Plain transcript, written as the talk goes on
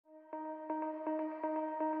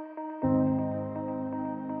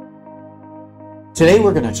Today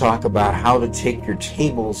we're going to talk about how to take your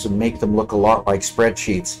tables and make them look a lot like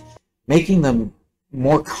spreadsheets, making them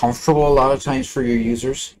more comfortable a lot of times for your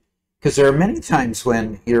users. Because there are many times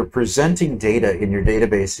when you're presenting data in your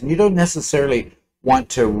database and you don't necessarily want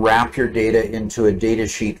to wrap your data into a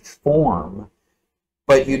datasheet form,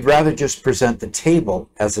 but you'd rather just present the table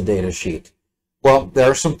as a datasheet. Well,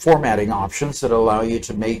 there are some formatting options that allow you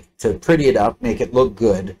to pretty it up, make it look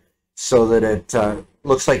good, so that it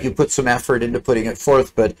looks like you put some effort into putting it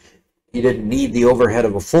forth, but you didn't need the overhead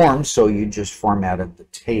of a form, so you just formatted the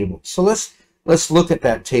table. So let's look at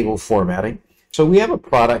that table formatting. So we have a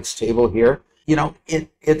products table here. You know,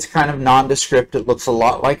 it's kind of nondescript. It looks a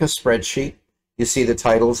lot like a spreadsheet. You see the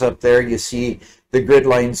titles up there. You see the grid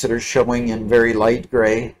lines that are showing in very light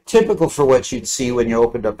gray, typical for what you'd see when you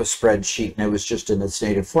opened up a spreadsheet and it was just in its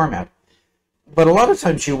native format. But a lot of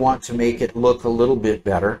times you want to make it look a little bit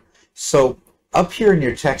better. So up here in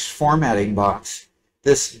your text formatting box,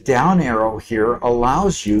 this down arrow here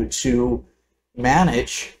allows you to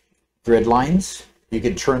manage grid lines. You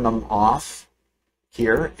can turn them off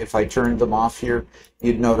here. If I turned them off here,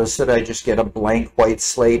 you'd notice that I just get a blank white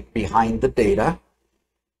slate behind the data.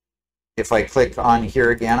 If I click on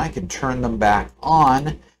here again, I can turn them back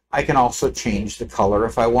on. I can also change the color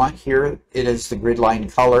if I want. Here it is the grid line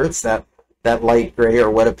color. It's that light gray, or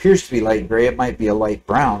what appears to be light gray. It might be a light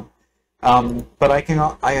brown. But I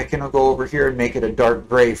can go over here and make it a dark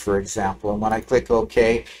gray, for example. And when I click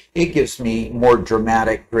OK, it gives me more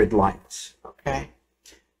dramatic grid lines. Okay.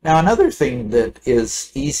 Now another thing that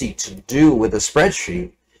is easy to do with a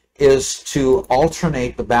spreadsheet is to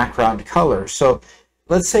alternate the background color. So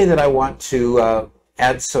let's say that I want to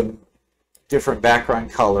add some different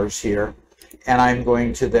background colors here, and I'm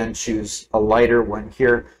going to then choose a lighter one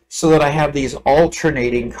here so that I have these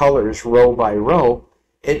alternating colors row by row.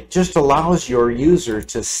 It just allows your user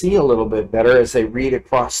to see a little bit better as they read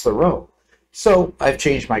across the row. So I've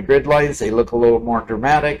changed my grid lines. They look a little more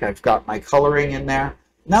dramatic. I've got my coloring in there.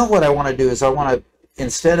 Now what I want to do is I want to,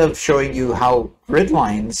 instead of showing you how grid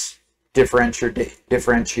lines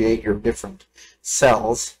differentiate your different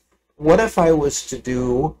cells, what if I was to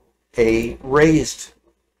do a raised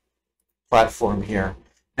platform here?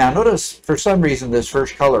 Now notice, for some reason, this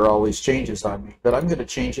first color always changes on me, but I'm going to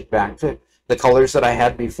change it back to the colors that I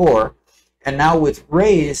had before. And now with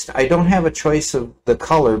raised, I don't have a choice of the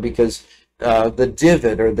color because the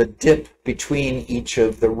divot or the dip between each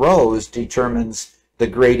of the rows determines the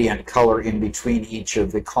gradient color in between each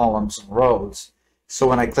of the columns and rows. So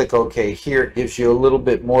when I click OK here, it gives you a little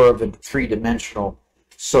bit more of a three-dimensional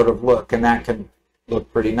sort of look, and that can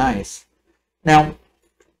look pretty nice. Now,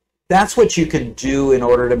 that's what you can do in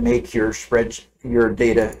order to make your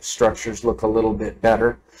data structures look a little bit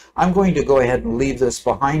better. I'm going to go ahead and leave this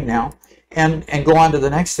behind now and go on to the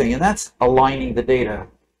next thing, and that's aligning the data.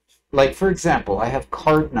 Like, for example, I have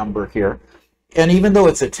card number here, and even though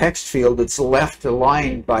it's a text field, it's left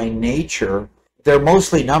aligned by nature. They're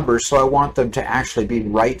mostly numbers, so I want them to actually be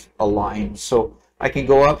right aligned. So I can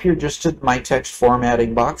go up here just to my text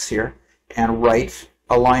formatting box here and right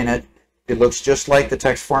align it. It looks just like the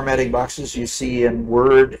text formatting boxes you see in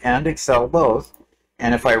Word and Excel both.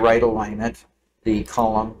 And if I right align it, the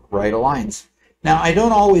column right aligns. Now I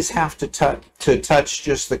don't always have to touch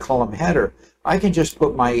just the column header. I can just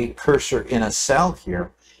put my cursor in a cell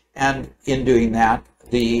here, and in doing that,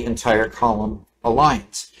 the entire column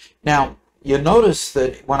aligns. Now you notice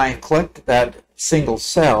that when I clicked that single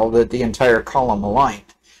cell, that the entire column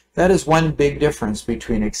aligned. That is one big difference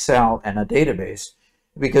between Excel and a database,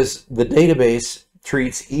 because the database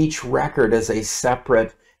treats each record as a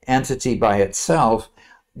separate entity by itself.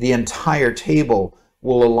 The entire table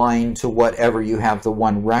will align to whatever you have the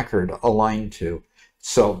one record aligned to.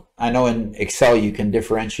 So I know in Excel you can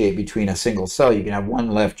differentiate between a single cell. You can have one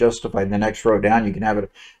left justified, the next row down you can have it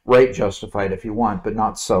right justified if you want, but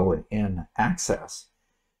not so in Access.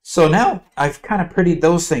 So now I've kind of prettied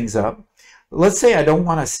those things up. Let's say I don't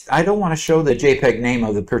want to show the JPEG name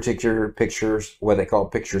of the particular pictures, what they call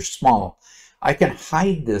picture small. I can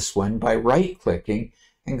hide this one by right-clicking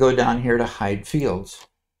and go down here to hide fields.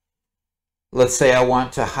 Let's say I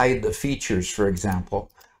want to hide the features, for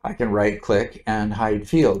example. I can right-click and hide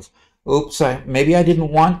fields. Oops, maybe I didn't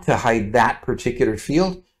want to hide that particular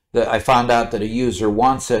field. I found out that a user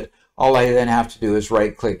wants it. All I then have to do is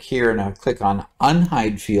right-click here, and I'll click on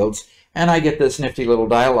Unhide Fields, and I get this nifty little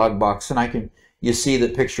dialog box, and you see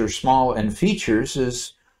that picture small and features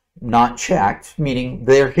is not checked, meaning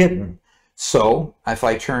they're hidden. So if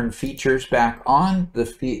I turn features back on,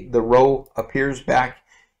 the row appears back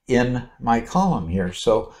in my column here.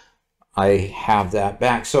 So I have that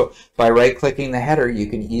back. So by right-clicking the header, you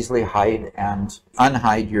can easily hide and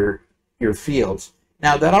unhide your fields.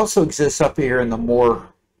 Now that also exists up here in the more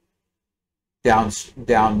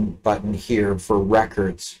down button here for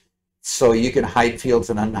records. So you can hide fields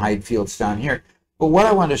and unhide fields down here. But what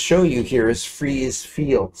I want to show you here is freeze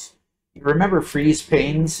fields. You remember freeze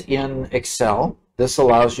panes in Excel? This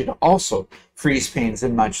allows you to also freeze panes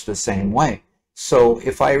in much the same way. So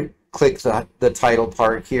if I click the title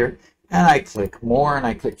part here, and I click more, and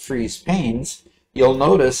I click freeze panes, you'll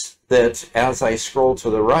notice that as I scroll to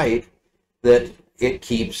the right, that it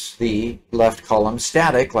keeps the left column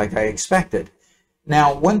static like I expected.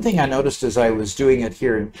 Now, one thing I noticed as I was doing it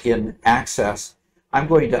here in Access, I'm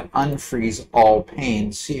going to unfreeze all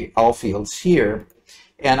panes, all fields here,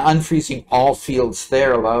 and unfreezing all fields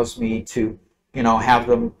there allows me to, have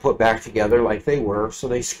them put back together like they were, so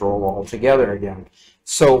they scroll all together again.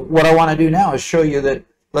 So what I want to do now is show you that,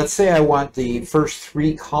 let's say I want the first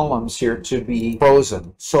 3 columns here to be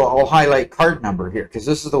frozen. So I'll highlight card number here, because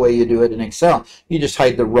this is the way you do it in Excel. You just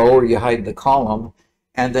hide the row or you hide the column,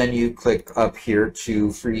 and then you click up here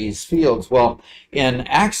to freeze fields. Well, in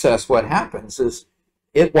Access, what happens is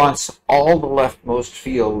it wants all the leftmost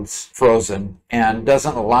fields frozen and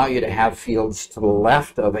doesn't allow you to have fields to the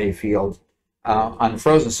left of a field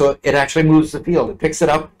unfrozen. So it actually moves the field. It picks it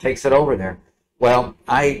up, takes it over there. Well,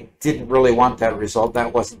 I didn't really want that result.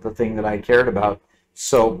 That wasn't the thing that I cared about.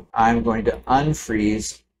 So I'm going to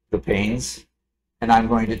unfreeze the panes, and I'm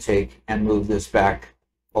going to take and move this back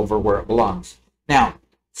over where it belongs. Now,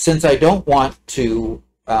 since I don't want to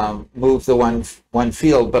move the one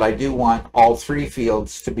field, but I do want all 3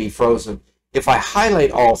 fields to be frozen, if I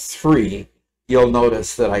highlight all 3, you'll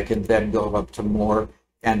notice that I can then go up to more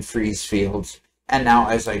and freeze fields. And now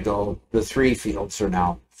as I go, the 3 fields are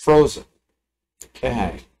now frozen.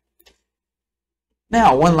 Okay.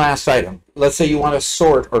 Now, one last item. Let's say you want to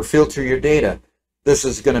sort or filter your data. This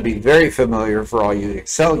is going to be very familiar for all you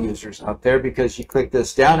Excel users out there, because you click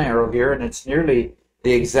this down arrow here and it's nearly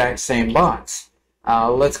the exact same box.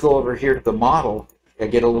 Let's go over here to the model. I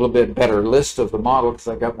get a little bit better list of the model because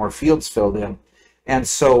I've got more fields filled in. And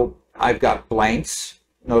so I've got blanks.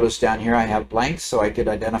 Notice down here I have blanks, so I could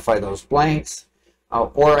identify those blanks.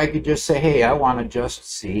 Or I could just say, hey, I want to just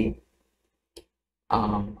see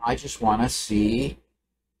I just want to see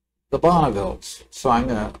the Bonnevilles. So I'm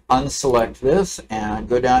going to unselect this and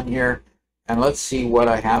go down here, and let's see what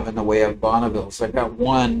I have in the way of Bonnevilles. I've got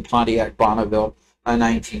one Pontiac Bonneville, a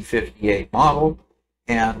 1958 model,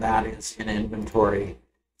 and that is in inventory.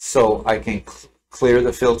 So I can clear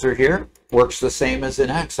the filter here. Works the same as in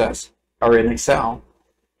Access or in Excel.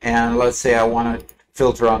 And let's say I want to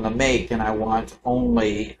filter on the make, and I want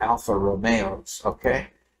only Alfa Romeos. Okay.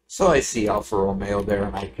 So I see Alfa Romeo there,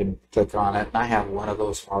 and I can click on it, and I have one of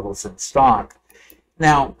those models in stock.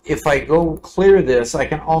 Now, if I go clear this, I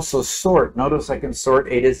can also sort. Notice I can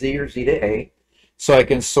sort A to Z or Z to A. So I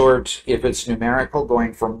can sort if it's numerical,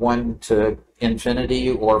 going from 1 to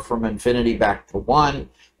infinity, or from infinity back to 1,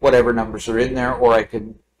 whatever numbers are in there, or I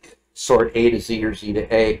can sort A to Z or Z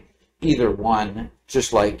to A, either one,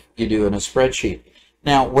 just like you do in a spreadsheet.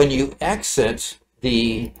 Now, when you exit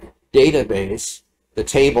the database, the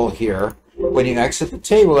table here, when you exit the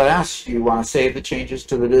table, it asks you want to save the changes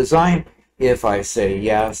to the design. If I say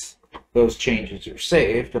yes, those changes are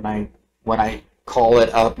saved, and when I call it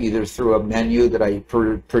up either through a menu that I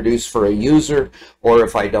produce for a user, or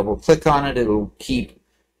if I double click on it, it'll keep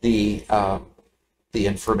the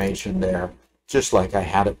information there just like I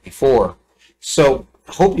had it before. So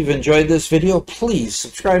hope you've enjoyed this video. Please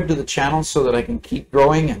subscribe to the channel so that I can keep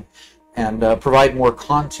growing and provide more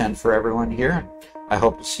content for everyone here. I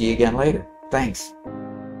hope to see you again later. Thanks.